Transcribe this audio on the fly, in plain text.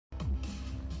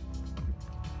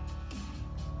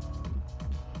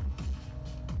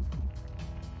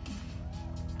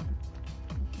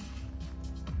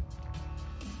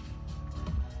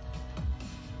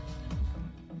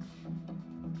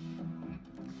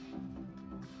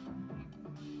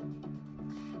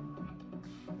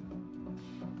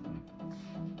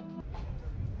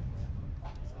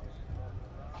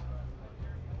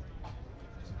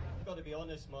be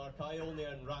honest, Mark, I only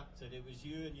unwrapped it. It was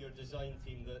you and your design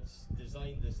team that's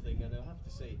designed this thing, and I have to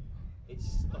say, it's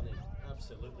stunning,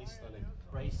 absolutely stunning.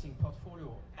 Racing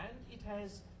portfolio, and it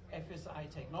has FSI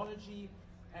technology,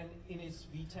 and in its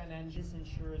V10 engine. This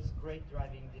ensures great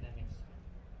driving dynamics.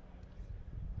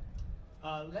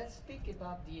 Let's speak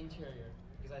about the interior,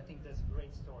 because I think that's a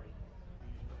great story.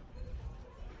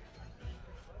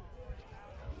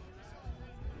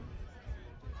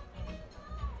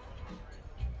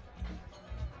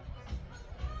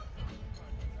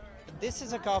 This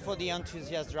is a car for the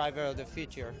enthusiast driver of the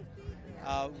future.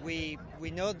 We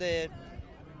know that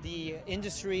the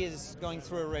industry is going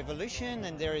through a revolution,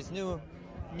 and there is new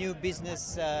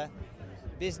business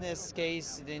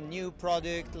case, the new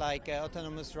product like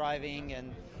autonomous driving,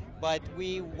 but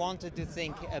we wanted to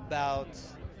think about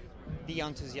the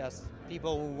enthusiasts,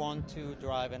 people who want to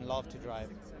drive and love to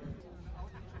drive.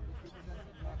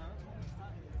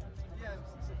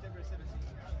 September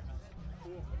 17th.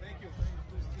 Cool. Thank you.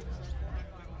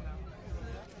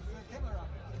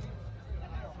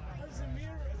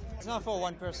 It's not for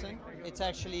one person, it's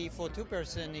actually for two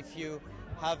person if you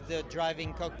have the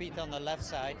driving cockpit on the left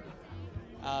side.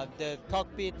 The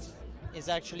cockpit is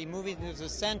actually moving to the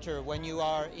center when you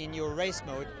are in your race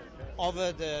mode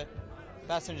over the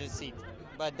passenger seat.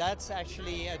 But that's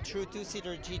actually a true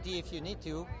two-seater GT if you need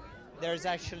to. There's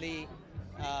actually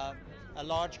a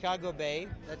large cargo bay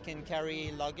that can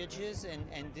carry luggages,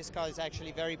 and this car is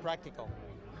actually very practical.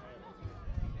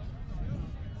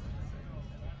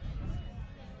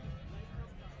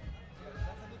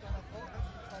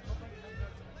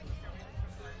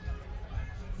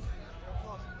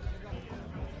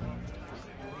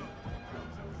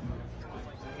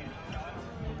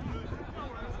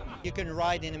 You can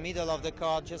ride in the middle of the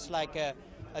car just like a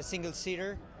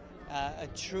single-seater, a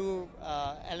true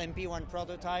LMP1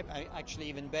 prototype, actually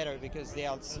even better because they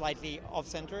are slightly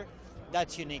off-center.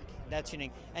 That's unique.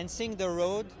 And seeing the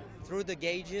road through the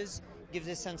gauges gives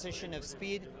a sensation of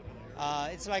speed.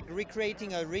 It's like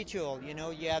recreating a ritual, you know.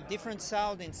 You have different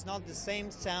sound. It's not the same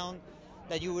sound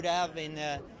that you would have in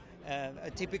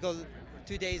a typical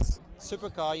today's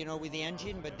supercar, you know, with the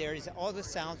engine, but there is all the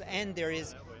sound, and there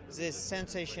is this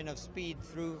sensation of speed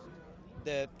through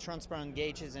the transparent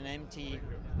gauges and empty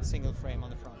single frame on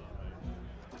the front.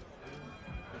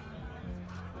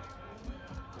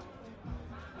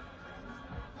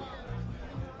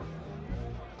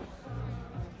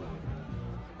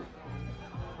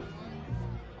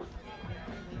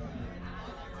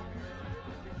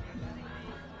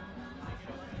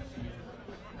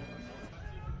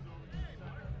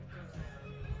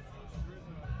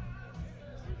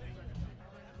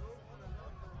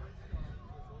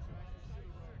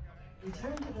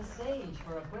 Return to the stage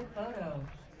for a quick photo.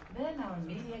 Then our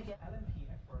media LMP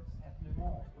efforts at Le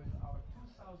Mans with our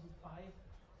 2005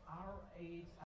 R8